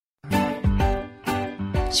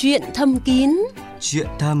Chuyện thầm kín. Chuyện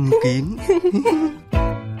thầm kín.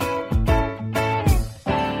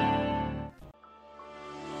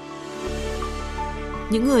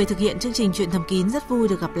 Những người thực hiện chương trình Chuyện thầm kín rất vui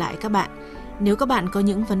được gặp lại các bạn. Nếu các bạn có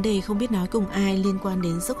những vấn đề không biết nói cùng ai liên quan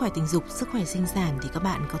đến sức khỏe tình dục, sức khỏe sinh sản thì các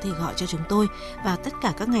bạn có thể gọi cho chúng tôi vào tất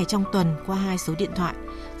cả các ngày trong tuần qua 2 số điện thoại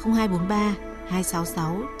 0243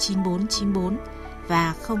 266 9494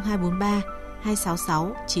 và 0243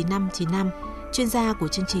 266 9595. Chuyên gia của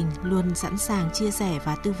chương trình luôn sẵn sàng chia sẻ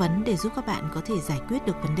và tư vấn để giúp các bạn có thể giải quyết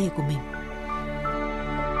được vấn đề của mình.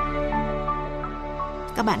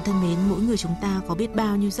 Các bạn thân mến, mỗi người chúng ta có biết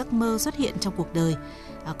bao nhiêu giấc mơ xuất hiện trong cuộc đời.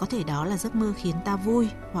 Có thể đó là giấc mơ khiến ta vui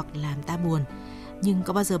hoặc làm ta buồn. Nhưng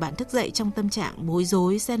có bao giờ bạn thức dậy trong tâm trạng bối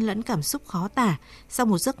rối, xen lẫn cảm xúc khó tả sau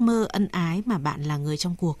một giấc mơ ân ái mà bạn là người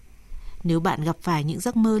trong cuộc? Nếu bạn gặp phải những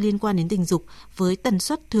giấc mơ liên quan đến tình dục với tần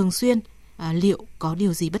suất thường xuyên, liệu có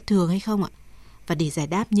điều gì bất thường hay không ạ? Và để giải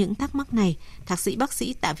đáp những thắc mắc này, Thạc sĩ bác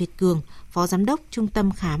sĩ Tạ Việt Cường, Phó Giám đốc Trung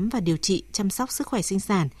tâm Khám và Điều trị Chăm sóc Sức khỏe Sinh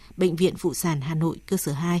sản, Bệnh viện Phụ sản Hà Nội cơ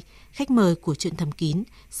sở 2, khách mời của Chuyện thầm kín,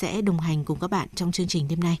 sẽ đồng hành cùng các bạn trong chương trình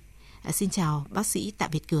đêm nay. Xin chào bác sĩ Tạ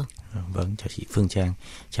Việt Cường. Vâng, chào chị Phương Trang,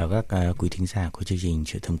 chào các quý thính giả của chương trình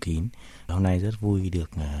Chuyện thầm kín. Hôm nay rất vui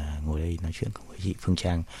được ngồi đây nói chuyện cùng với chị Phương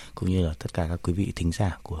Trang cũng như là tất cả các quý vị thính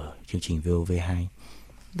giả của chương trình VOV2.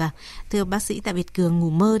 Vâng, thưa bác sĩ Tạ Việt Cường, ngủ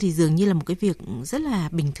mơ thì dường như là một cái việc rất là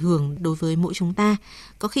bình thường đối với mỗi chúng ta.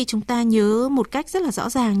 Có khi chúng ta nhớ một cách rất là rõ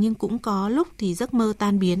ràng nhưng cũng có lúc thì giấc mơ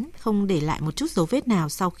tan biến, không để lại một chút dấu vết nào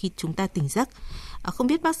sau khi chúng ta tỉnh giấc. Không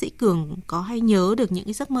biết bác sĩ Cường có hay nhớ được những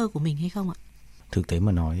cái giấc mơ của mình hay không ạ? Thực tế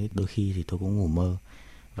mà nói, đôi khi thì tôi cũng ngủ mơ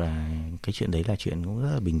và cái chuyện đấy là chuyện cũng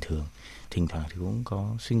rất là bình thường. Thỉnh thoảng thì cũng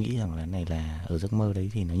có suy nghĩ rằng là này là ở giấc mơ đấy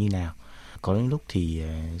thì nó như nào. Có những lúc thì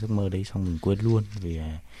giấc mơ đấy xong mình quên luôn vì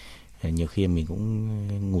nhiều khi mình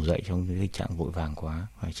cũng ngủ dậy trong cái tình trạng vội vàng quá.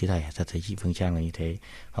 Phải chia sẻ thật với chị Phương Trang là như thế.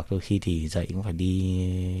 Hoặc đôi khi thì dậy cũng phải đi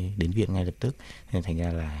đến viện ngay lập tức. Nên thành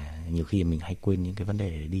ra là nhiều khi mình hay quên những cái vấn đề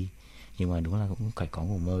để đi. Nhưng mà đúng là cũng phải có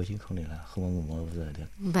ngủ mơ chứ không thể là không có ngủ mơ bao giờ được.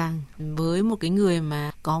 Vâng, với một cái người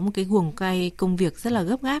mà có một cái guồng quay công việc rất là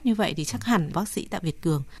gấp gáp như vậy thì chắc hẳn bác sĩ Tạ Việt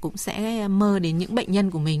Cường cũng sẽ mơ đến những bệnh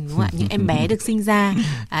nhân của mình, đúng không ạ? Những em bé được sinh ra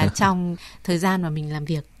trong thời gian mà mình làm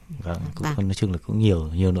việc. Vâng, cũng nói chung là cũng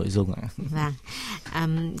nhiều nội dung ạ. Vâng.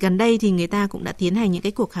 Gần đây thì người ta cũng đã tiến hành những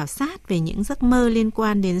cái cuộc khảo sát về những giấc mơ liên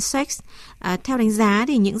quan đến sex. Theo đánh giá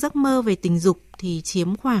thì những giấc mơ về tình dục thì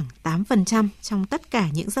chiếm khoảng 8% trong tất cả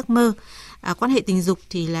những giấc mơ. Quan hệ tình dục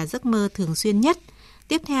thì là giấc mơ thường xuyên nhất.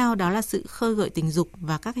 Tiếp theo đó là sự khơi gợi tình dục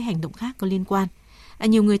và các cái hành động khác có liên quan.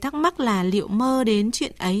 Nhiều người thắc mắc là liệu mơ đến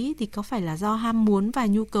chuyện ấy thì có phải là do ham muốn và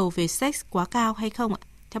nhu cầu về sex quá cao hay không ạ?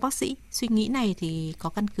 Theo bác sĩ, suy nghĩ này thì có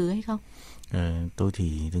căn cứ hay không? Tôi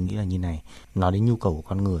nghĩ là như này. Nói đến nhu cầu của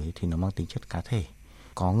con người thì nó mang tính chất cá thể.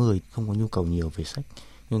 Có người không có nhu cầu nhiều về sex,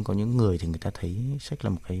 nhưng có những người thì người ta thấy sex là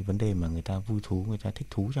một cái vấn đề mà người ta vui thú, người ta thích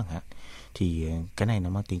thú chẳng hạn. Thì cái này nó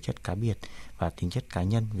mang tính chất cá biệt và tính chất cá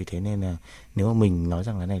nhân. Vì thế nên là nếu mà mình nói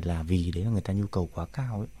rằng là này là vì đấy là người ta nhu cầu quá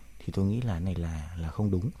cao ấy, thì tôi nghĩ là này là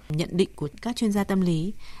không đúng. Nhận định của các chuyên gia tâm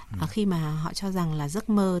lý khi mà họ cho rằng là giấc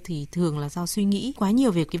mơ thì thường là do suy nghĩ quá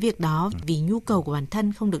nhiều về cái việc đó vì nhu cầu của bản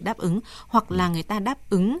thân không được đáp ứng, hoặc là người ta đáp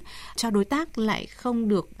ứng cho đối tác lại không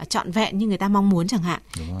được trọn vẹn như người ta mong muốn chẳng hạn.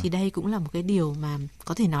 Thì đây cũng là một cái điều mà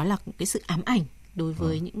có thể nói là cái sự ám ảnh đối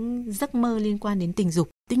với những giấc mơ liên quan đến tình dục.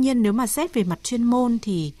 Tuy nhiên nếu mà xét về mặt chuyên môn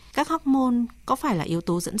thì các hormone có phải là yếu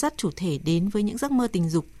tố dẫn dắt chủ thể đến với những giấc mơ tình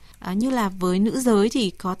dục? Như là với nữ giới thì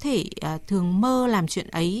có thể thường mơ làm chuyện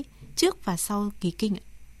ấy trước và sau kỳ kinh ạ?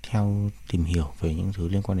 Theo tìm hiểu về những thứ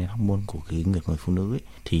liên quan đến hormone của kỳ kinh nguyệt người phụ nữ ấy,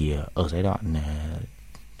 thì ở giai đoạn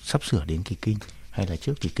sắp sửa đến kỳ kinh hay là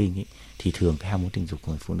trước kỳ kinh ấy, thì thường cái ham muốn tình dục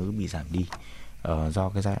của người phụ nữ bị giảm đi. Do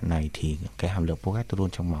cái giai đoạn này thì cái hàm lượng progesterone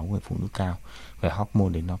trong máu của người phụ nữ cao, và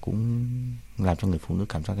hormone đấy nó cũng làm cho người phụ nữ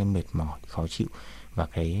cảm giác cái mệt mỏi, khó chịu, và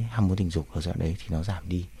cái ham muốn tình dục ở giai đoạn đấy thì nó giảm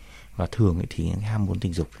đi. Và thường ấy thì những cái ham muốn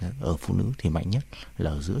tình dục ở phụ nữ thì mạnh nhất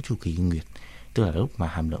là ở giữa chu kỳ kinh nguyệt, tức là lúc mà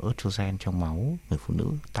hàm lượng estrogen trong máu người phụ nữ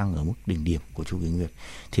tăng ở mức đỉnh điểm của chu kỳ kinh nguyệt,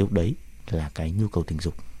 thì lúc đấy là cái nhu cầu tình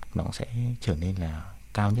dục nó sẽ trở nên là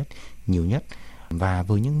cao nhất, nhiều nhất. Và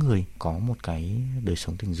với những người có một cái đời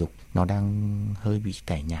sống tình dục nó đang hơi bị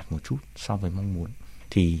tẻ nhạt một chút so với mong muốn,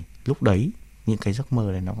 thì lúc đấy những cái giấc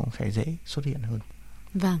mơ này nó cũng sẽ dễ xuất hiện hơn.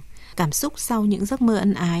 Vâng, cảm xúc sau những giấc mơ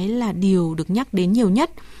ân ái là điều được nhắc đến nhiều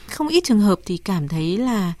nhất. Không ít trường hợp thì cảm thấy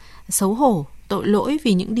là xấu hổ, tội lỗi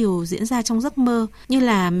vì những điều diễn ra trong giấc mơ, như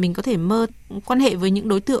là mình có thể mơ quan hệ với những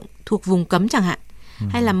đối tượng thuộc vùng cấm chẳng hạn,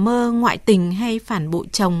 hay là mơ ngoại tình hay phản bội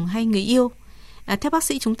chồng hay người yêu. Theo bác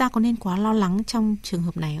sĩ, chúng ta có nên quá lo lắng trong trường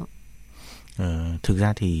hợp này không? Thực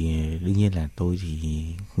ra thì đương nhiên là tôi thì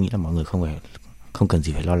nghĩ là mọi người không cần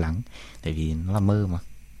gì phải lo lắng, tại vì nó là mơ mà,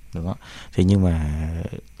 đúng không? Thế nhưng mà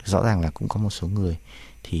rõ ràng là cũng có một số người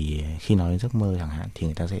thì khi nói đến giấc mơ chẳng hạn thì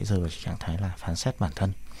người ta dễ rơi vào trạng thái là phán xét bản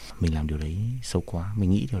thân. Mình làm điều đấy xấu quá,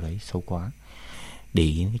 mình nghĩ điều đấy xấu quá, để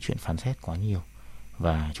ý cái chuyện phán xét quá nhiều,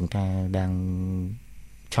 và chúng ta đang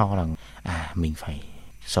cho rằng mình phải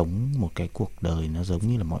sống một cái cuộc đời nó giống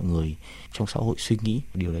như là mọi người trong xã hội suy nghĩ,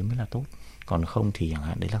 điều đấy mới là tốt, còn không thì chẳng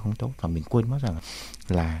hạn đấy là không tốt. Và mình quên mất rằng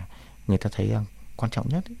là người ta thấy rằng quan trọng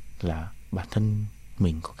nhất là bản thân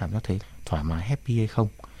mình có cảm giác thấy thoải mái, happy hay không,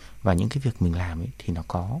 và những cái việc mình làm ấy thì nó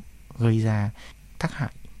có gây ra tác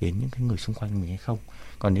hại đến những cái người xung quanh mình hay không.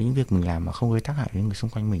 Còn nếu những việc mình làm mà không gây tác hại đến người xung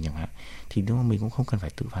quanh mình chẳng hạn, thì đúng là mình cũng không cần phải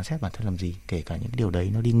tự phán xét bản thân làm gì, kể cả những cái điều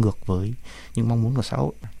đấy nó đi ngược với những mong muốn của xã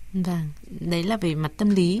hội. Vâng, đấy là về mặt tâm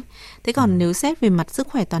lý. Thế còn nếu xét về mặt sức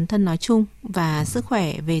khỏe toàn thân nói chung và sức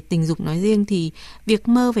khỏe về tình dục nói riêng thì việc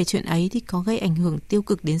mơ về chuyện ấy thì có gây ảnh hưởng tiêu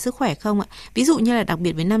cực đến sức khỏe không ạ? Ví dụ như là đặc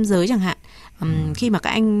biệt với nam giới chẳng hạn, khi mà các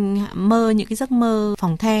anh mơ những cái giấc mơ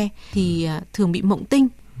phòng the thì thường bị mộng tinh.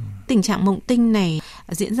 Tình trạng mộng tinh này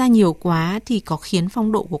diễn ra nhiều quá thì có khiến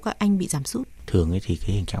phong độ của các anh bị giảm sút? Thường ấy thì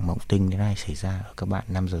cái hình trạng mộng tinh này hay xảy ra ở các bạn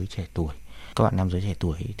nam giới trẻ tuổi. Các bạn nam giới trẻ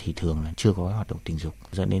tuổi thì thường là chưa có hoạt động tình dục,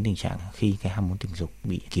 dẫn đến tình trạng khi cái ham muốn tình dục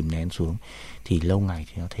bị kìm nén xuống thì lâu ngày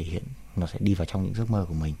thì nó thể hiện, nó sẽ đi vào trong những giấc mơ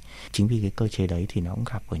của mình. Chính vì cái cơ chế đấy thì nó cũng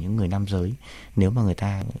gặp ở những người nam giới. Nếu mà người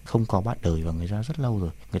ta không có bạn đời và người ta rất lâu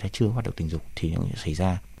rồi, người ta chưa hoạt động tình dục thì nó sẽ xảy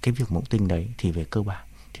ra cái việc mộng tinh đấy, thì về cơ bản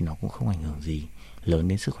thì nó cũng không ảnh hưởng gì lớn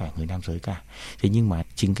đến sức khỏe người nam giới cả. Thế nhưng mà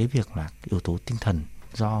chính cái việc là yếu tố tinh thần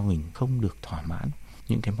do mình không được thỏa mãn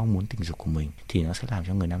những cái mong muốn tình dục của mình thì nó sẽ làm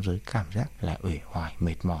cho người nam giới cảm giác là uể oải,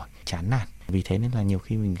 mệt mỏi, chán nản. Vì thế nên là nhiều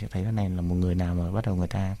khi mình sẽ thấy là này là một người nào mà bắt đầu người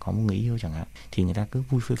ta có một người yêu chẳng hạn thì người ta cứ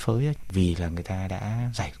vui phơi phới ấy, vì là người ta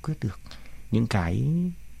đã giải quyết được những cái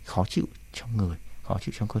khó chịu trong người, khó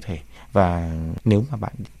chịu trong cơ thể. Và nếu mà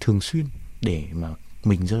bạn thường xuyên để mà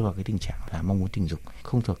mình rơi vào cái tình trạng là mong muốn tình dục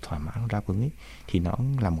không được thỏa mãn, đáp ứng ấy, thì nó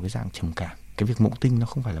là một cái dạng trầm cảm. Cái việc mộng tinh nó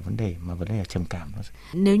không phải là vấn đề, mà vấn đề là trầm cảm.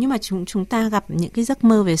 Nếu như mà chúng ta gặp những cái giấc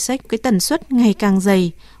mơ về sex, cái tần suất ngày càng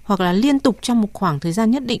dày hoặc là liên tục trong một khoảng thời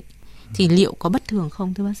gian nhất định thì liệu có bất thường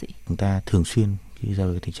không thưa bác sĩ? Chúng ta thường xuyên khi rơi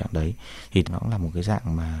vào cái tình trạng đấy thì nó cũng là một cái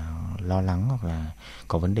dạng mà lo lắng hoặc là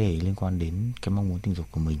có vấn đề liên quan đến cái mong muốn tình dục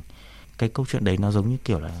của mình. Cái câu chuyện đấy nó giống như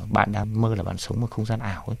kiểu là bạn đang mơ là bạn sống ở không gian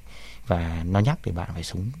ảo ấy, và nó nhắc để bạn phải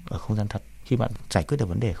sống ở không gian thật. Khi bạn giải quyết được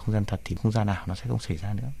vấn đề không gian thật thì không gian ảo nó sẽ không xảy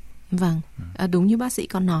ra nữa. Vâng, đúng như bác sĩ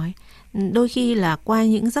có nói. Đôi khi là qua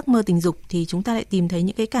những giấc mơ tình dục thì chúng ta lại tìm thấy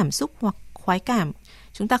những cái cảm xúc hoặc khoái cảm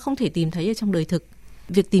chúng ta không thể tìm thấy ở trong đời thực.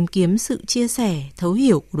 Việc tìm kiếm sự chia sẻ, thấu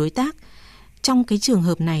hiểu của đối tác trong cái trường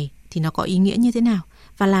hợp này thì nó có ý nghĩa như thế nào?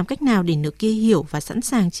 Và làm cách nào để nửa kia hiểu và sẵn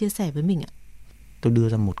sàng chia sẻ với mình ạ? Tôi đưa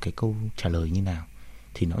ra một cái câu trả lời như nào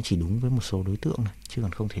thì nó chỉ đúng với một số đối tượng này, chứ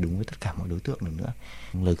còn không thể đúng với tất cả mọi đối tượng được nữa.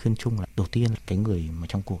 Lời khuyên chung là đầu tiên cái người mà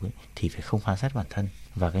trong cuộc ấy thì phải không phán xét bản thân,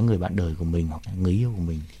 và cái người bạn đời của mình hoặc người yêu của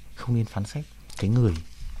mình không nên phán xét cái người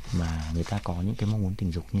mà người ta có những cái mong muốn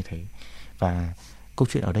tình dục như thế. Và câu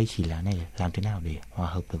chuyện ở đây chỉ là này, làm thế nào để hòa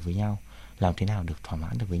hợp được với nhau, làm thế nào được thỏa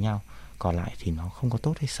mãn được với nhau. Còn lại thì nó không có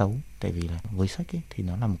tốt hay xấu, tại vì là với sex ấy, thì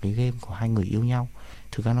nó là một cái game của hai người yêu nhau.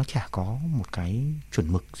 Thực ra nó chả có một cái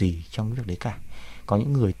chuẩn mực gì trong cái việc đấy cả. Có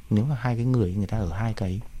những người, nếu mà hai cái người ta ở hai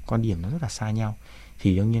cái quan điểm nó rất là xa nhau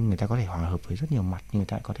thì đương nhiên người ta có thể hòa hợp với rất nhiều mặt, nhưng người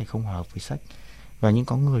ta có thể không hòa hợp với sex. Và những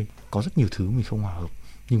có người có rất nhiều thứ mình không hòa hợp,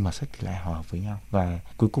 nhưng mà sex thì lại hòa hợp với nhau. Và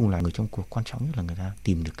cuối cùng là người trong cuộc, quan trọng nhất là người ta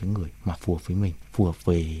tìm được cái người mà phù hợp với mình, phù hợp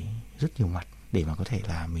về rất nhiều mặt, để mà có thể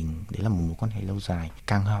là mình, đấy là một mối quan hệ lâu dài.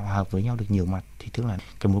 Càng hòa hợp với nhau được nhiều mặt thì tức là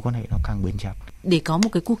cái mối quan hệ nó càng bền chặt. Để có một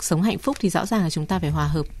cái cuộc sống hạnh phúc thì rõ ràng là chúng ta phải hòa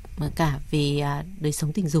hợp cả về đời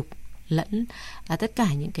sống tình dục lẫn tất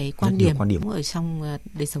cả những cái quan điểm ở trong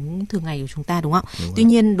đời sống thường ngày của chúng ta, đúng không? Tuy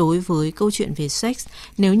nhiên đối với câu chuyện về sex,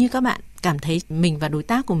 nếu như các bạn cảm thấy mình và đối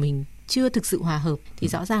tác của mình chưa thực sự hòa hợp thì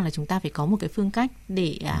rõ ràng là chúng ta phải có một cái phương cách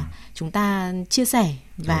để chúng ta chia sẻ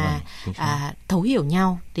và thấu hiểu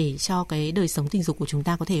nhau để cho cái đời sống tình dục của chúng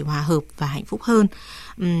ta có thể hòa hợp và hạnh phúc hơn.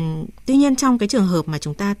 Tuy nhiên trong cái trường hợp mà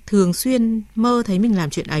chúng ta thường xuyên mơ thấy mình làm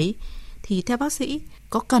chuyện ấy thì theo bác sĩ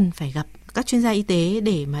có cần phải gặp các chuyên gia y tế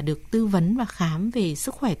để mà được tư vấn và khám về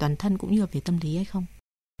sức khỏe toàn thân cũng như về tâm lý hay không?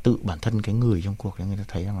 Tự bản thân cái người trong cuộc người ta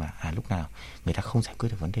thấy rằng là lúc nào người ta không giải quyết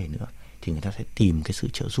được vấn đề nữa thì người ta sẽ tìm cái sự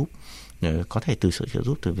trợ giúp. Có thể từ sự trợ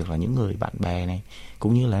giúp từ việc là những người bạn bè này,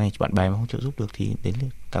 cũng như là bạn bè mà không trợ giúp được thì đến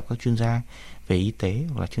gặp các chuyên gia về y tế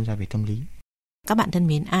hoặc là chuyên gia về tâm lý. Các bạn thân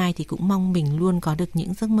mến, ai thì cũng mong mình luôn có được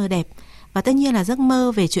những giấc mơ đẹp. Và tất nhiên là giấc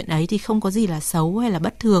mơ về chuyện ấy thì không có gì là xấu hay là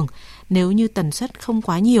bất thường nếu như tần suất không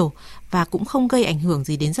quá nhiều và cũng không gây ảnh hưởng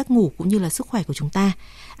gì đến giấc ngủ cũng như là sức khỏe của chúng ta.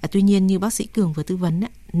 Tuy nhiên như bác sĩ Cường vừa tư vấn,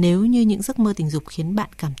 nếu như những giấc mơ tình dục khiến bạn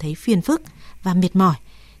cảm thấy phiền phức và mệt mỏi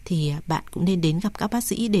thì bạn cũng nên đến gặp các bác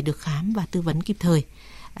sĩ để được khám và tư vấn kịp thời.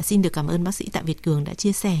 Xin được cảm ơn bác sĩ Tạ Việt Cường đã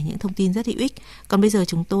chia sẻ những thông tin rất hữu ích. Còn bây giờ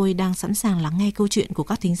chúng tôi đang sẵn sàng lắng nghe câu chuyện của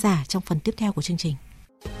các thính giả trong phần tiếp theo của chương trình.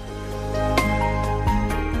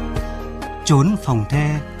 Trốn phòng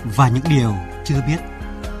the và những điều chưa biết.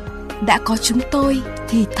 Đã có chúng tôi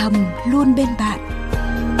thì thầm luôn bên bạn.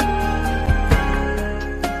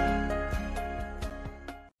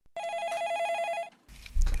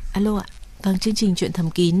 Alo ạ. Vâng, chương trình Chuyện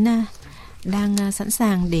Thầm Kín đang sẵn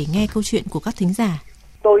sàng để nghe câu chuyện của các thính giả.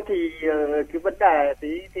 Tôi thì cái vấn đề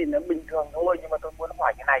thì nó bình thường thôi, nhưng mà tôi muốn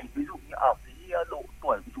hỏi cái này, ví dụ như ở cái độ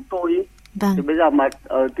tuổi của chúng tôi ấy, Vâng. thì bây giờ mà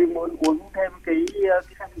tôi muốn uống thêm cái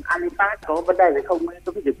Alipat có vấn đề gì không ấy,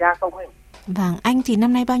 tôi phải kiểm tra không ấy? Vâng, anh thì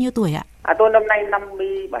năm nay bao nhiêu tuổi ạ? Tôi năm nay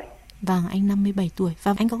 57. Vâng, anh 57 tuổi.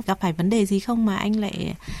 Và anh có gặp phải vấn đề gì không mà anh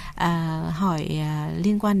lại hỏi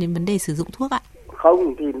liên quan đến vấn đề sử dụng thuốc ạ?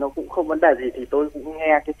 Không, thì nó cũng không vấn đề gì, thì tôi cũng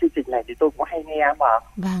nghe cái chương trình này thì tôi cũng hay nghe mà.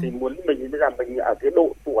 Vâng. Thì muốn mình bây giờ mình ở cái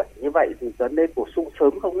độ tuổi như vậy thì có nên bổ sung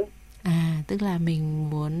sớm không ấy? Tức là mình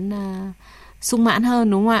muốn sung mãn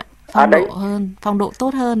hơn đúng không ạ? Phong độ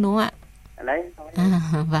tốt hơn đúng không ạ? Đấy.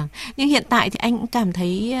 Vâng. Nhưng hiện tại thì anh cũng cảm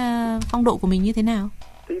thấy phong độ của mình như thế nào?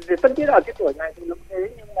 Thì tất nhiên ở cái tuổi này thì nó thế,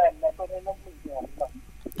 nhưng mà tôi thấy nó bình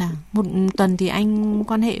thường. Một tuần thì anh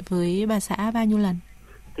quan hệ với bà xã bao nhiêu lần?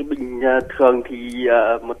 Thì bình thường thì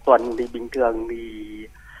một tuần thì bình thường thì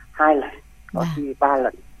 2 lần, có khi 3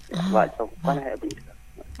 lần vợ chồng quan hệ bình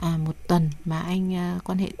thường. Một tuần mà anh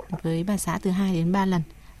quan hệ với bà xã từ 2 đến 3 lần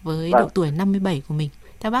với độ tuổi 57 của mình.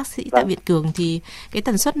 Theo bác sĩ Tạ Việt Cường thì cái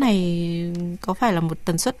tần suất này có phải là một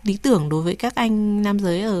tần suất lý tưởng đối với các anh nam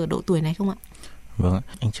giới ở độ tuổi này không ạ? Vâng,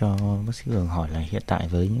 anh cho bác sĩ Cường hỏi là hiện tại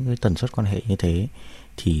với những cái tần suất quan hệ như thế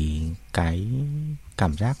thì cái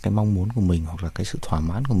cảm giác, cái mong muốn của mình hoặc là cái sự thỏa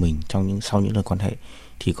mãn của mình sau những lần quan hệ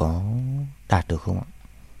thì có đạt được không ạ?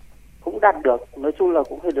 Cũng đạt được, nói chung là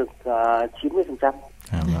cũng phải được 90%.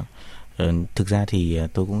 Vâng. Thực ra thì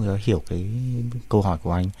tôi cũng hiểu cái câu hỏi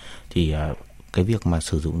của anh. Thì cái việc mà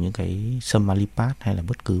sử dụng những cái sâm Alipat hay là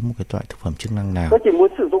bất cứ một cái loại thực phẩm chức năng nào, tôi chỉ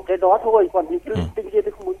muốn sử dụng cái đó thôi, còn những cái linh tinh kia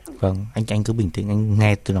tôi không muốn sử dụng. Vâng, anh cứ bình tĩnh, anh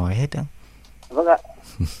nghe tôi nói hết á. Vâng ạ.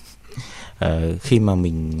 Khi mà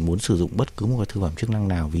mình muốn sử dụng bất cứ một cái thực phẩm chức năng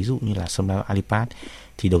nào, ví dụ như là sâm Alipat,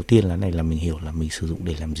 thì đầu tiên là này là mình hiểu là mình sử dụng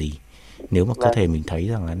để làm gì. Nếu mà cơ thể mình thấy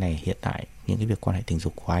rằng là này hiện tại những cái việc quan hệ tình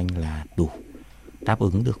dục của anh là đủ đáp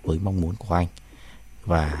ứng được với mong muốn của anh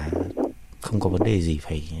và không có vấn đề gì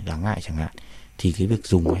phải đáng ngại chẳng hạn, thì cái việc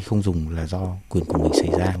dùng hay không dùng là do quyền của mình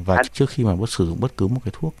xảy ra. Và trước khi mà sử dụng bất cứ một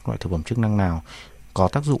cái thuốc, loại thực phẩm chức năng nào có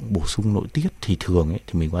tác dụng bổ sung nội tiết thì thường ấy,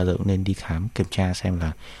 thì mình bao giờ cũng nên đi khám kiểm tra xem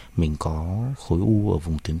là mình có khối u ở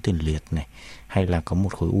vùng tuyến tiền liệt này, hay là có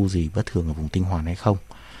một khối u gì bất thường ở vùng tinh hoàn hay không.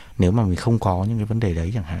 Nếu mà mình không có những cái vấn đề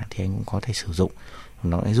đấy chẳng hạn thì anh cũng có thể sử dụng.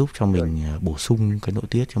 Nó sẽ giúp cho mình bổ sung cái nội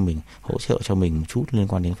tiết cho mình, hỗ trợ cho mình một chút liên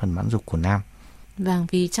quan đến phần mãn dục của nam. Vâng,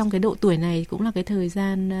 vì trong cái độ tuổi này cũng là cái thời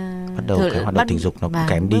gian bắt đầu cái hoạt động tình dục nó cũng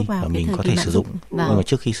kém đi và mình có thể sử dụng. Nhưng mà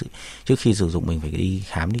trước khi sử dụng mình phải đi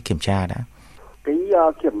khám, đi kiểm tra đã. Cái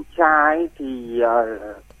kiểm tra ấy thì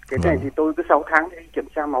cái này thì tôi cứ 6 tháng thì kiểm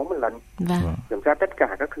tra máu một lần, kiểm tra tất cả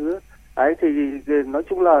các thứ. Đấy thì nói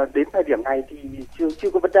chung là đến thời điểm này thì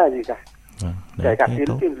chưa có vấn đề gì cả. Kể cả tuyến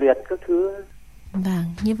tiền liệt các thứ. Vâng,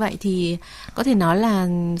 như vậy thì có thể nói là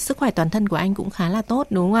sức khỏe toàn thân của anh cũng khá là tốt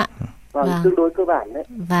đúng không ạ? Vâng, tương đối cơ bản đấy.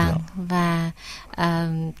 Vâng, và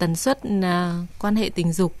tần suất quan hệ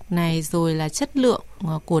tình dục này rồi là chất lượng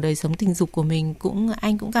của đời sống tình dục của mình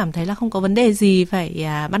anh cũng cảm thấy là không có vấn đề gì phải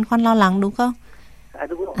băn khoăn lo lắng đúng không?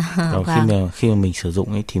 Đúng rồi. Khi mà mình sử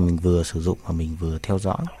dụng ấy thì mình vừa sử dụng và mình vừa theo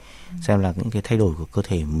dõi xem là những cái thay đổi của cơ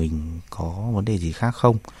thể mình có vấn đề gì khác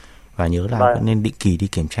không, và nhớ là nên định kỳ đi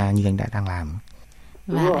kiểm tra như anh đang làm.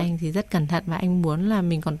 Và anh thì rất cẩn thận và anh muốn là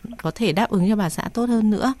mình còn có thể đáp ứng cho bà xã tốt hơn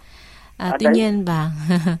nữa.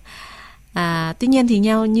 Tuy nhiên thì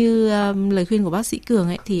như lời khuyên của bác sĩ Cường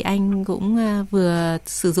ấy thì anh cũng vừa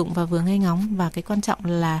sử dụng và vừa nghe ngóng, và cái quan trọng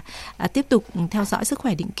là tiếp tục theo dõi sức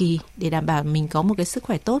khỏe định kỳ để đảm bảo mình có một cái sức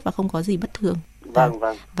khỏe tốt và không có gì bất thường.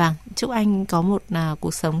 Vâng, chúc anh có một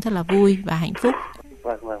cuộc sống thật là vui và hạnh phúc.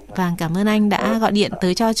 Vâng, cảm ơn anh đã gọi điện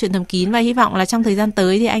tới cho Chuyện Thầm Kín, và hy vọng là trong thời gian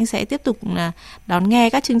tới thì anh sẽ tiếp tục đón nghe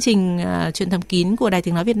các chương trình Chuyện Thầm Kín của Đài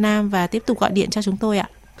Tiếng Nói Việt Nam và tiếp tục gọi điện cho chúng tôi ạ.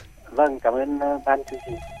 Vâng, cảm ơn ban chương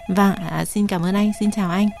trình. Vâng, xin cảm ơn anh, xin chào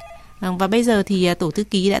anh. Và bây giờ thì tổ thư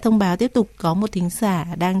ký đã thông báo tiếp tục có một thính giả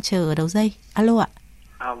đang chờ ở đầu dây. Alo ạ.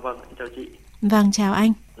 Vâng, chào chị. Vâng, chào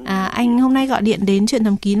anh. Anh hôm nay gọi điện đến chuyện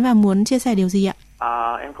thầm kín và muốn chia sẻ điều gì ạ?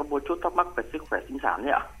 Em có một chút thắc mắc về sức khỏe sinh sản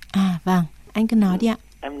đấy ạ. Vâng, anh cứ nói đi ạ.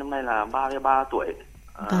 Em năm nay là 33 tuổi.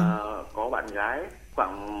 Vâng. Có bạn gái.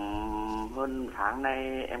 Khoảng hơn tháng nay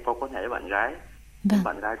em có quan hệ với bạn gái. Vâng.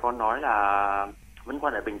 Bạn gái có nói là vẫn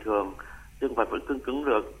quan hệ bình thường, dương vật vẫn cứng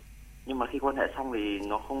được. Nhưng mà khi quan hệ xong thì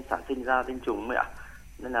nó không sản sinh ra tinh trùng ấy ạ.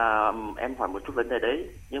 Nên là em hỏi một chút vấn đề đấy.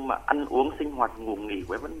 Nhưng mà ăn uống, sinh hoạt, ngủ nghỉ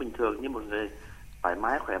của em vẫn bình thường như một người thoải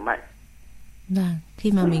mái, khỏe mạnh. Vâng,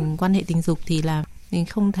 khi mà mình quan hệ tình dục thì là mình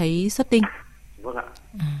không thấy xuất tinh. Vâng ạ.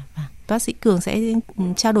 Vâng. Bác sĩ Cường sẽ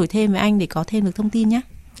trao đổi thêm với anh để có thêm được thông tin nhé.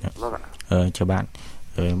 Vâng ạ. Chào bạn.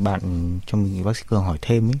 Bạn cho mình bác sĩ Cường hỏi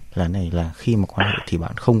thêm ấy, là này là khi mà quan hệ thì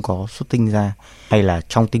bạn không có xuất tinh ra, hay là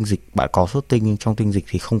trong tinh dịch bạn có xuất tinh nhưng trong tinh dịch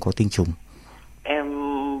thì không có tinh trùng? Em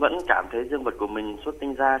vẫn cảm thấy dương vật của mình xuất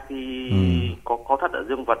tinh ra khi có thắt ở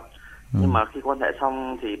dương vật. Nhưng mà khi quan hệ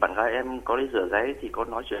xong thì bạn gái em có đi rửa giấy thì có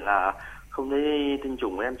nói chuyện là không thấy tinh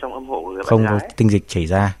trùng của em trong âm hộ của người không bạn gái. Không có tinh dịch chảy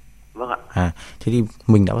ra. Vâng ạ. Thế thì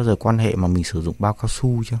mình đã bao giờ quan hệ mà mình sử dụng bao cao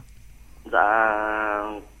su chưa? Dạ,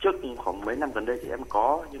 trước khoảng mấy năm gần đây thì em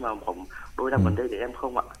có, nhưng mà khoảng đôi năm gần đây thì em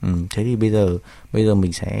không ạ. Thế thì bây giờ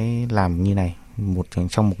mình sẽ làm như này,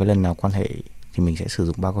 trong một cái lần nào quan hệ thì mình sẽ sử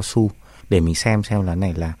dụng bao cao su để mình xem là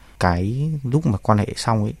này là cái lúc mà quan hệ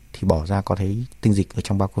xong ấy thì bỏ ra có thấy tinh dịch ở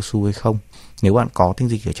trong bao cao su hay không. Nếu bạn có tinh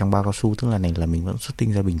dịch ở trong bao cao su tức là này là mình vẫn xuất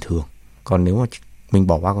tinh ra bình thường. Còn nếu mà mình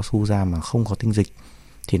bỏ bao cao su ra mà không có tinh dịch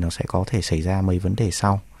thì nó sẽ có thể xảy ra mấy vấn đề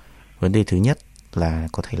sau. Vấn đề thứ nhất là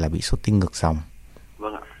có thể là bị xuất tinh ngược dòng.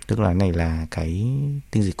 Vâng ạ. Tức là này là cái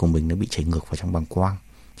tinh dịch của mình nó bị chảy ngược vào trong bàng quang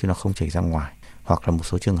chứ nó không chảy ra ngoài. Hoặc là một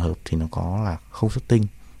số trường hợp thì nó có là không xuất tinh,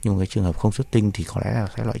 nhưng cái trường hợp không xuất tinh thì có lẽ là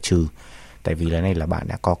sẽ loại trừ. Tại vì là này là bạn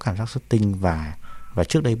đã có cảm giác xuất tinh và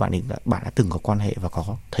trước đây bạn đã từng có quan hệ và có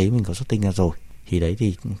thấy mình có xuất tinh ra rồi. Thì đấy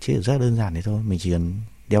thì chỉ rất đơn giản đấy thôi, mình chỉ cần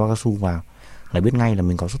đeo bao cao su vào là biết ngay là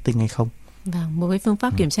mình có xuất tinh hay không. Vâng, một cái phương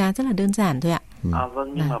pháp kiểm tra rất là đơn giản thôi ạ.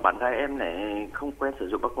 Vâng, nhưng mà bạn gái em lại không quen sử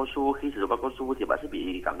dụng bao cao su. Khi sử dụng bao cao su thì bạn sẽ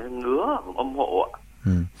bị cảm thấy ngứa ở vùng âm hộ ạ.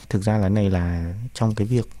 Thực ra là này là trong cái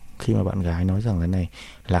việc khi mà bạn gái nói rằng là này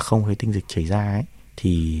là không thấy tinh dịch chảy ra ấy,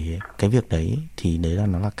 thì cái việc đấy thì đấy là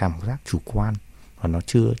nó là cảm giác chủ quan và nó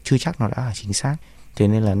chưa chắc nó đã là chính xác. Thế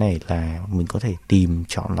nên là này là mình có thể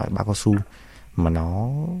chọn loại bao cao su mà nó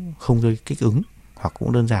không gây kích ứng, hoặc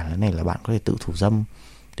cũng đơn giản là này là bạn có thể tự thủ dâm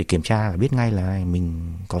để kiểm tra là biết ngay là này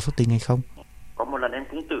mình có xuất tinh hay không. Có một lần em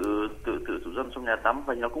cũng tự thủ dâm trong nhà tắm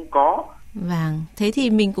và nó cũng có. Vâng, thế thì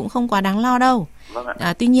mình cũng không quá đáng lo đâu. Vâng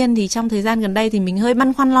ạ. Tuy nhiên thì trong thời gian gần đây thì mình hơi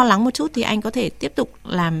băn khoăn lo lắng một chút, thì anh có thể tiếp tục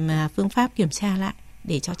làm phương pháp kiểm tra lại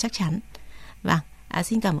để cho chắc chắn. Vâng,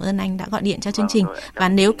 xin cảm ơn anh đã gọi điện cho chương trình. Và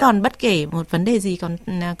nếu còn bất kể một vấn đề gì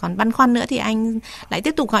còn băn khoăn nữa thì anh lại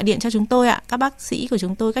tiếp tục gọi điện cho chúng tôi ạ. Các bác sĩ của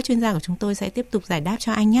chúng tôi, các chuyên gia của chúng tôi sẽ tiếp tục giải đáp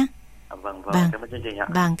cho anh nhé. Vâng, cảm ơn chương trình ạ.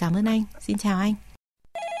 Vâng, cảm ơn anh. Xin chào anh.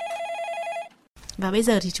 Và bây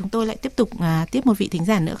giờ thì chúng tôi lại tiếp tục tiếp một vị thính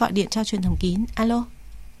giả nữa gọi điện cho truyền thông kín. Alo.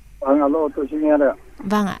 Alo, tôi xin nghe đây ạ.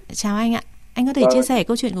 Vâng ạ, chào anh ạ. Anh có thể chia sẻ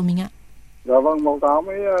câu chuyện của mình ạ. Dạ vâng, báo cáo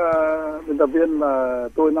với biên tập viên là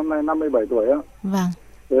tôi năm nay 57 tuổi á. Vâng.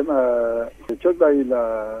 Thế mà trước đây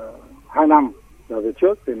là 2 năm, rồi về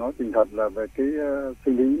trước thì nói tình thật là về cái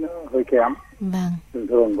sinh lý nó hơi kém. Vâng.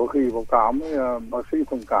 Thường có khi báo cáo với bác sĩ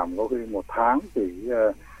thông cảm có khi 1 tháng thì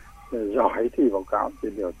giỏi thì báo cáo chỉ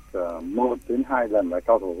được 1 đến 2 lần là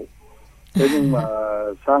cao thủ. Thế nhưng mà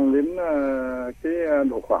sang đến cái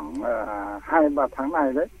độ khoảng 2-3 tháng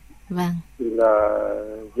này đấy. Vâng. Thì là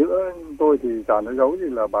giữa tôi thì chả nói dấu gì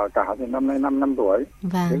là bà cả thì năm nay 5 năm tuổi.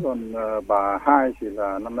 Vâng. Thế còn bà hai thì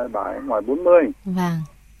là năm nay bà ấy ngoài 40. Vâng.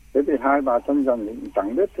 Thế thì hai bà trong rằng thì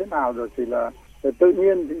chẳng biết thế nào rồi, thì là tự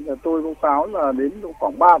nhiên thì là tôi báo cáo là đến độ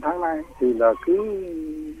khoảng 3 tháng nay thì là cứ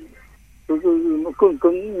nó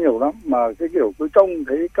cứng nhiều lắm, mà cái kiểu cứ trông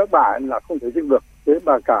thấy các bà ấy là không thể chịu được. Thế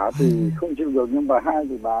bà cả thì không chịu được, nhưng bà hai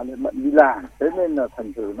thì bà lại bận đi làm. Thế nên là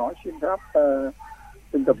thành thử nói xin phép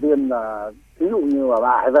biên tập viên là ví dụ như mà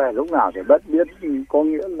bà ấy về lúc nào thì bất biết, có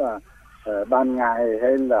nghĩa là ban ngày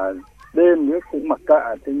hay là đêm nữa cũng mặc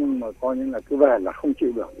kệ, thế nhưng mà coi như là cứ về là không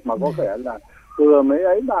chịu được. Mà có vẻ là vừa mấy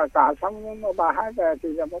ấy bà cả xong, nhưng mà bà hai về thì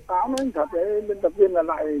là báo cáo nói thật đấy, biên tập viên là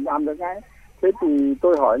lại làm được ngay. Thế thì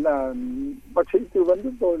tôi hỏi là bác sĩ tư vấn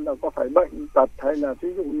giúp tôi là có phải bệnh tật hay là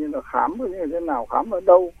ví dụ như là khám như thế nào, khám ở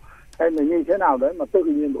đâu hay là như thế nào đấy, mà tự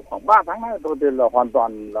nhiên độ khoảng 3 tháng nay tôi thì là hoàn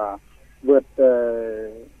toàn là vượt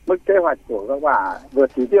mức kế hoạch của các bà,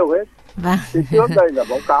 vượt chỉ tiêu hết. Vâng. Thì trước đây là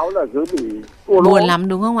báo cáo là cứ bị buồn lắm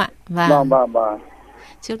đúng không ạ? Vâng.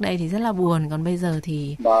 Trước đây thì rất là buồn, còn bây giờ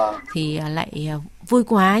thì lại vui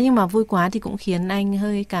quá, nhưng mà vui quá thì cũng khiến anh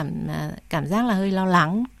hơi cảm giác là hơi lo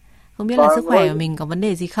lắng. Không biết là sức khỏe của mình có vấn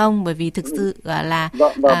đề gì không, bởi vì thực sự là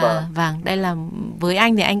đây là với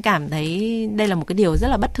anh thì anh cảm thấy đây là một cái điều rất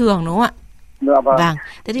là bất thường, đúng không ạ? Vâng.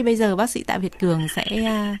 Thế thì bây giờ bác sĩ Tạ Việt Cường sẽ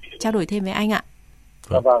trao đổi thêm với anh ạ.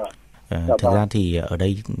 Thực ra thì ở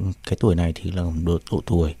đây cái tuổi này thì là độ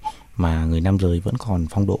tuổi mà người nam giới vẫn còn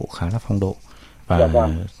phong độ, khá là phong độ. Và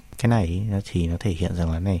cái này thì nó thể hiện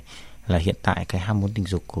rằng là hiện tại cái ham muốn tình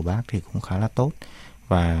dục của bác thì cũng khá là tốt,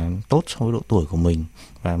 và tốt so với độ tuổi của mình,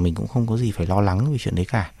 và mình cũng không có gì phải lo lắng về chuyện đấy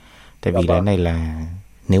cả. Tại vì cái này là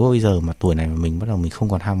nếu mà bây giờ mà tuổi này mà mình bắt đầu mình không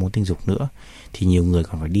còn ham muốn tình dục nữa thì nhiều người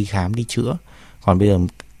còn phải đi khám, đi chữa. Còn bây giờ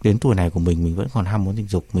đến tuổi này của mình vẫn còn ham muốn tình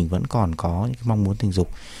dục, mình vẫn còn có những cái mong muốn tình dục,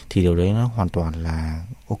 thì điều đấy nó hoàn toàn là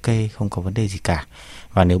ok, không có vấn đề gì cả.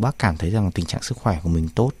 Và nếu bác cảm thấy rằng tình trạng sức khỏe của mình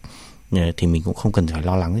tốt thì mình cũng không cần phải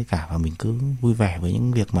lo lắng gì cả, và mình cứ vui vẻ với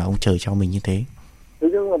những việc mà ông trời cho mình như thế. Thế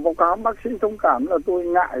nhưng mà báo cáo bác sĩ thông cảm là tôi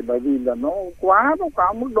ngại, bởi vì là nó quá báo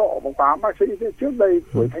cáo mức độ báo cáo bác sĩ. Thế trước đây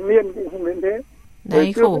tuổi thanh niên cũng không đến thế.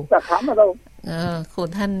 Đấy, khổ. Khám ở đâu? Khổ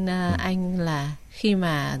thân anh là khi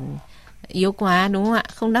mà yếu quá, đúng không ạ?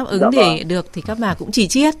 Không đáp ứng để được thì các bà cũng chỉ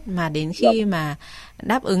chiết, mà đến khi mà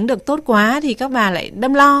đáp ứng được tốt quá thì các bà lại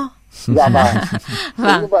đâm lo.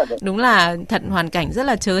 Vâng, đúng là thật hoàn cảnh rất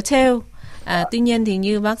là trớ trêu. Tuy nhiên thì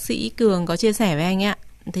như bác sĩ Cường có chia sẻ với anh ạ,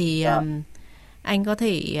 thì anh có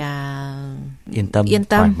thể yên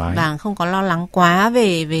tâm và không có lo lắng quá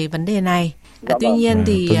về vấn đề này. Tuy nhiên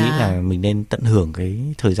thì tôi nghĩ là mình nên tận hưởng cái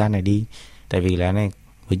thời gian này đi. Tại vì là này,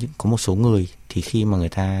 có một số người thì khi mà người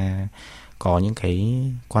ta có những cái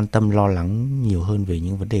quan tâm lo lắng nhiều hơn về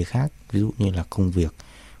những vấn đề khác, ví dụ như là công việc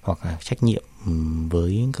hoặc là trách nhiệm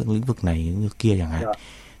với các lĩnh vực này lĩnh vực kia chẳng hạn,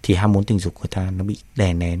 thì ham muốn tình dục người ta nó bị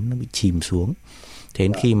đè nén, nó bị chìm xuống. Thế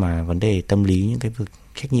đến khi mà vấn đề tâm lý, những cái việc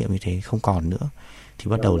trách nhiệm như thế không còn nữa,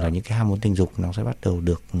 thì bắt đầu là những cái ham muốn tình dục nó sẽ bắt đầu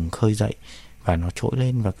được khơi dậy và nó trỗi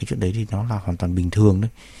lên. Và cái chuyện đấy thì nó là hoàn toàn bình thường đấy,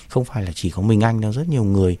 không phải là chỉ có mình anh đâu. Rất nhiều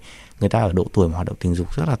người ta ở độ tuổi mà hoạt động tình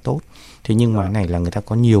dục rất là tốt, thế nhưng mà cái này là người ta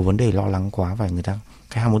có nhiều vấn đề lo lắng quá, và người ta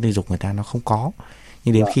cái ham muốn tình dục người ta nó không có.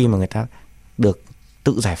 Nhưng đến khi mà người ta được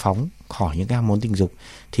tự giải phóng khỏi những cái ham muốn tình dục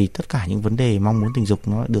thì tất cả những vấn đề mong muốn tình dục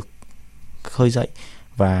nó được khơi dậy,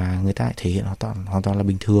 và người ta thể hiện hoàn toàn là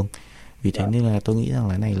bình thường. Vì thế nên là tôi nghĩ rằng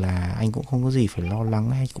là này là anh cũng không có gì phải lo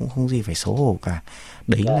lắng hay cũng không gì phải xấu hổ cả.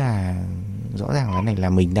 Đấy là rõ ràng là này là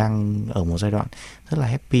mình đang ở một giai đoạn rất là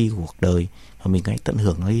happy của cuộc đời, và mình hãy tận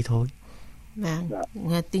hưởng nó đi thôi.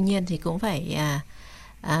 Tuy nhiên thì cũng phải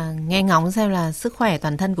nghe ngóng xem là sức khỏe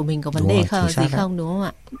toàn thân của mình có vấn đề gì không, đúng không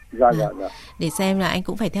ạ? Để xem là anh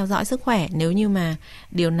cũng phải theo dõi sức khỏe. Nếu như mà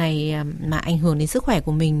điều này mà ảnh hưởng đến sức khỏe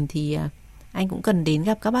của mình thì anh cũng cần đến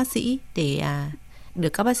gặp các bác sĩ để được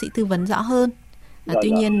các bác sĩ tư vấn rõ hơn. Tuy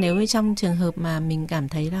nhiên nếu như trong trường hợp mà mình cảm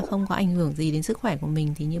thấy là không có ảnh hưởng gì đến sức khỏe của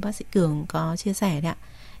mình thì như bác sĩ Cường có chia sẻ đấy ạ,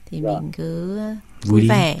 thì mình cứ vui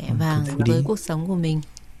vẻ và với cuộc sống của mình.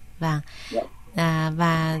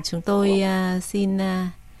 Và chúng tôi xin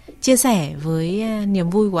chia sẻ với niềm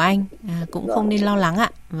vui của anh, cũng không nên lo lắng ạ.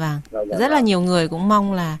 Rất là nhiều người cũng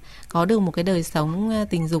mong là có được một cái đời sống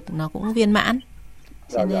tình dục nó cũng viên mãn,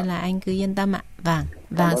 cho nên là anh cứ yên tâm ạ.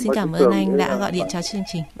 Xin cảm ơn anh đã gọi điện cho chương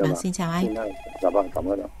trình. Xin chào anh.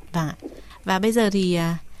 Và bây giờ thì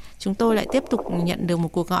chúng tôi lại tiếp tục nhận được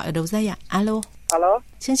một cuộc gọi ở đầu dây ạ. Alo.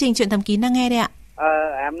 Chương trình Chuyện Thầm Kín đang nghe đây ạ.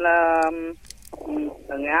 Em là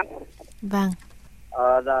Thường An. Vâng.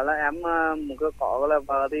 Giờ là em một cái có là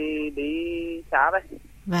vợ đi xa đấy.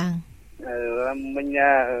 Vâng. Mình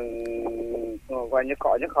gọi như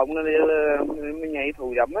có như không là mình nhảy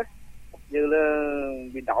thủ dấm ấy, như là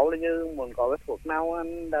bị đau là như muốn có cái thuốc nào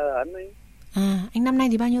anh đỡ ấn ấy. Anh năm nay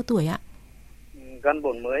thì bao nhiêu tuổi ạ? Gần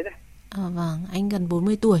 40 đấy. Vâng, anh gần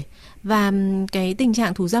 40 tuổi. Và cái tình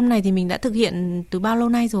trạng thủ dâm này thì mình đã thực hiện từ bao lâu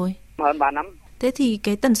nay rồi? Hơn 3 năm. Thế thì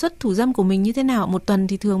cái tần suất thủ dâm của mình như thế nào? Một tuần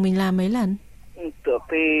thì thường mình làm mấy lần? Trước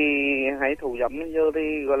thì hay thủ dâm, giờ thì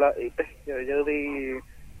gọi là ít đấy. Giờ thì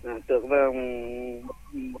trước là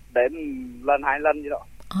một đêm lần 2 lần gì đó.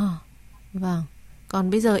 Vâng. Còn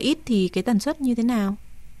bây giờ ít thì cái tần suất như thế nào?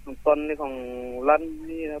 Một tuần thì khoảng lần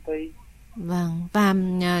như là tùy. Vâng. Và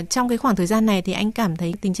trong cái khoảng thời gian này thì anh cảm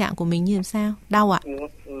thấy tình trạng của mình như thế nào? Đau ạ?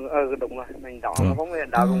 Đúng rồi. Mình đau nó không phải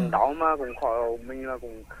đau, cũng đau mà cũng khó, mình là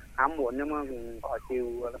cũng ám muốn nhưng mà cũng khó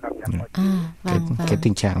chịu, là cảm giác khó chịu. Cái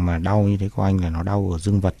tình trạng mà đau như thế của anh là nó đau ở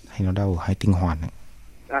dương vật hay nó đau ở hai tinh hoàn ấy?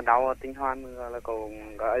 Đau ở tinh hoàn là còn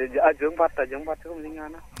dương vật chứ không tinh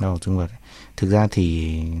hoàn đâu. Đau dương vật. Thực ra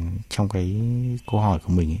thì trong cái câu hỏi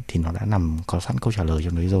của mình ấy, thì nó đã có sẵn câu trả lời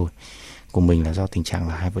trong đấy rồi. Của mình là do tình trạng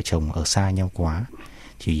là hai vợ chồng ở xa nhau quá,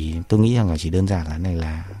 Thì tôi nghĩ rằng là chỉ đơn giản là này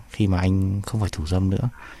là khi mà anh không phải thủ dâm nữa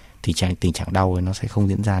thì tình trạng đau ấy nó sẽ không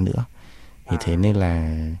diễn ra nữa. Vì thế nên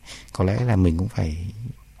là có lẽ là mình cũng phải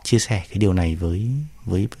chia sẻ cái điều này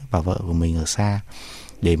với bà vợ của mình ở xa,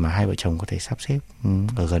 để mà hai vợ chồng có thể sắp xếp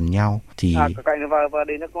ở gần nhau. Thì vợ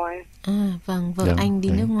đi nước ngoài. Vâng, vợ anh đi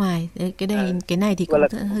nước ngoài. Đấy, cái này thì cũng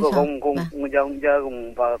hơi khó. Giờ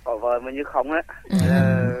cùng vợ có vợ mà như không á.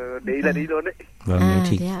 Đi là đi luôn đấy. Vâng,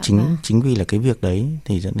 thì chính vì là cái việc đấy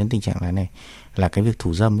thì dẫn đến tình trạng là này, là cái việc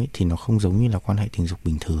thủ dâm ấy thì nó không giống như là quan hệ tình dục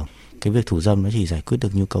bình thường. Cái việc thủ dâm nó chỉ giải quyết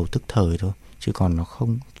được nhu cầu tức thời thôi, chứ còn nó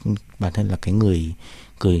không, bản thân là cái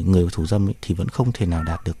người thủ dâm ấy thì vẫn không thể nào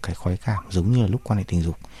đạt được cái khoái cảm giống như là lúc quan hệ tình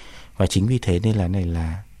dục. Và chính vì thế nên là này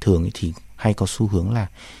là thường ấy thì hay có xu hướng là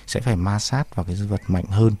sẽ phải ma sát vào cái dương vật mạnh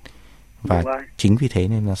hơn, và chính vì thế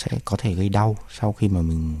nên nó sẽ có thể gây đau sau khi mà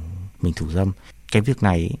mình thủ dâm. Cái việc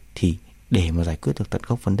này ấy, thì để mà giải quyết được tận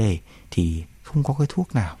gốc vấn đề thì không có cái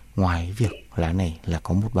thuốc nào ngoài việc là này là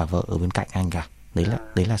có một bà vợ ở bên cạnh anh cả.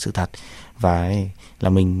 Đấy là sự thật. Và là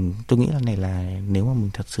tôi nghĩ là này là nếu mà mình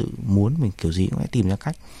thật sự muốn, mình kiểu gì cũng sẽ tìm ra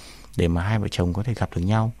cách để mà hai vợ chồng có thể gặp được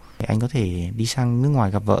nhau. Anh có thể đi sang nước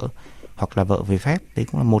ngoài gặp vợ, hoặc là vợ về phép, đấy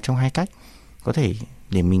cũng là một trong hai cách có thể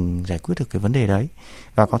để mình giải quyết được cái vấn đề đấy.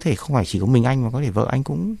 Và có thể không phải chỉ có mình anh, mà có thể vợ anh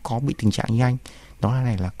cũng có bị tình trạng như anh, đó là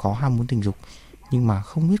này là có ham muốn tình dục nhưng mà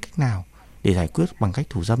không biết cách nào để giải quyết bằng cách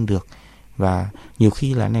thủ dâm được. Và nhiều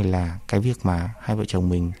khi là này là cái việc mà hai vợ chồng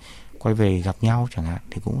mình quay về gặp nhau chẳng hạn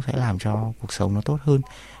thì cũng sẽ làm cho cuộc sống nó tốt hơn,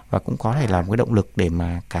 và cũng có thể là một cái động lực để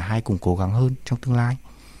mà cả hai cùng cố gắng hơn trong tương lai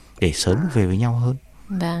để sớm về với nhau hơn.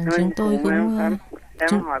 Vâng, chúng tôi cũng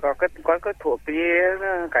em hỏi có cái thuộc gì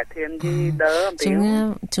cải thiện gì đỡ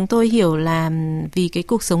chúng tôi hiểu là vì cái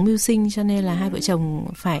cuộc sống mưu sinh cho nên là hai vợ chồng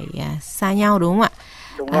phải xa nhau, đúng không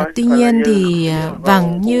ạ? Tuy nhiên thì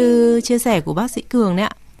như chia sẻ của bác sĩ Cường đấy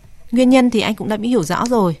ạ, nguyên nhân thì anh cũng đã hiểu rõ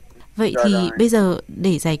rồi. Vậy thì bây giờ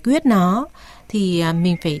để giải quyết nó thì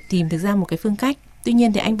mình phải tìm được ra một cái phương cách. Tuy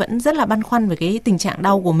nhiên thì anh vẫn rất là băn khoăn về cái tình trạng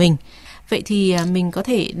đau của mình. Vậy thì mình có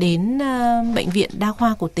thể đến bệnh viện đa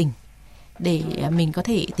khoa của tỉnh để mình có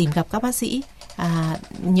thể tìm gặp các bác sĩ,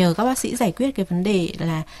 nhờ các bác sĩ giải quyết cái vấn đề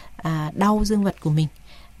là đau dương vật của mình.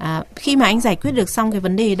 Khi mà anh giải quyết được xong cái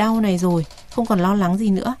vấn đề đau này rồi, không còn lo lắng gì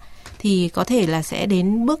nữa, thì có thể là sẽ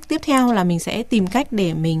đến bước tiếp theo là mình sẽ tìm cách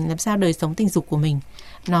để mình làm sao đời sống tình dục của mình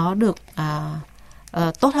nó được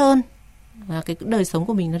tốt hơn, cái đời sống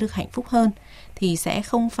của mình nó được hạnh phúc hơn, thì sẽ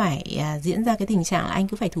không phải diễn ra cái tình trạng là anh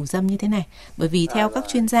cứ phải thủ dâm như thế này. Bởi vì theo các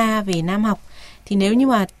chuyên gia về nam học thì nếu như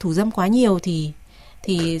mà thủ dâm quá nhiều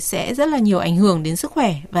thì sẽ rất là nhiều ảnh hưởng đến sức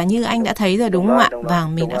khỏe, và như anh đã thấy rồi, đúng không ạ? Và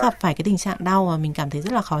mình đã gặp phải cái tình trạng đau và mình cảm thấy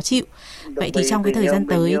rất là khó chịu. Vậy thì trong cái thời gian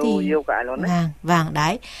tới thì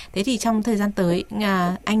đấy, thế thì trong thời gian tới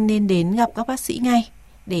anh nên đến gặp các bác sĩ ngay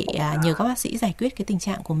để nhờ các bác sĩ giải quyết cái tình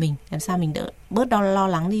trạng của mình, làm sao mình đỡ bớt lo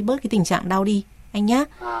lắng đi, bớt cái tình trạng đau đi anh nhé.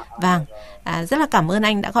 Vâng, rất là cảm ơn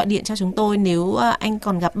anh đã gọi điện cho chúng tôi. Nếu anh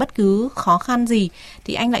còn gặp bất cứ khó khăn gì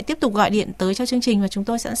thì anh lại tiếp tục gọi điện tới cho chương trình và chúng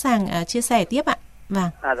tôi sẵn sàng chia sẻ tiếp ạ. Vâng,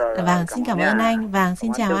 vâng, xin cảm ơn anh. Vâng,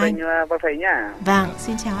 xin chào anh. Vâng,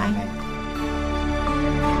 xin chào anh.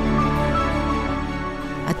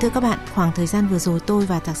 Thưa các bạn, khoảng thời gian vừa rồi tôi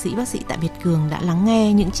và thạc sĩ bác sĩ Tạ Việt Cường đã lắng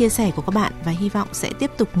nghe những chia sẻ của các bạn và hy vọng sẽ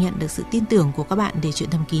tiếp tục nhận được sự tin tưởng của các bạn để chuyện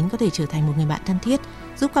thầm kín có thể trở thành một người bạn thân thiết,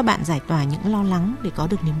 giúp các bạn giải tỏa những lo lắng để có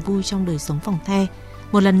được niềm vui trong đời sống phòng the.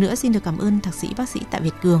 Một lần nữa xin được cảm ơn thạc sĩ bác sĩ Tạ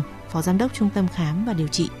Việt Cường, Phó Giám đốc Trung tâm Khám và Điều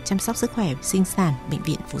trị Chăm sóc Sức khỏe Sinh sản Bệnh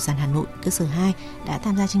viện Phụ sản Hà Nội cơ sở 2 đã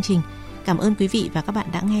tham gia chương trình. Cảm ơn quý vị và các bạn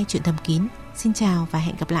đã nghe chuyện thầm kín. Xin chào và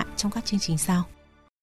hẹn gặp lại trong các chương trình sau.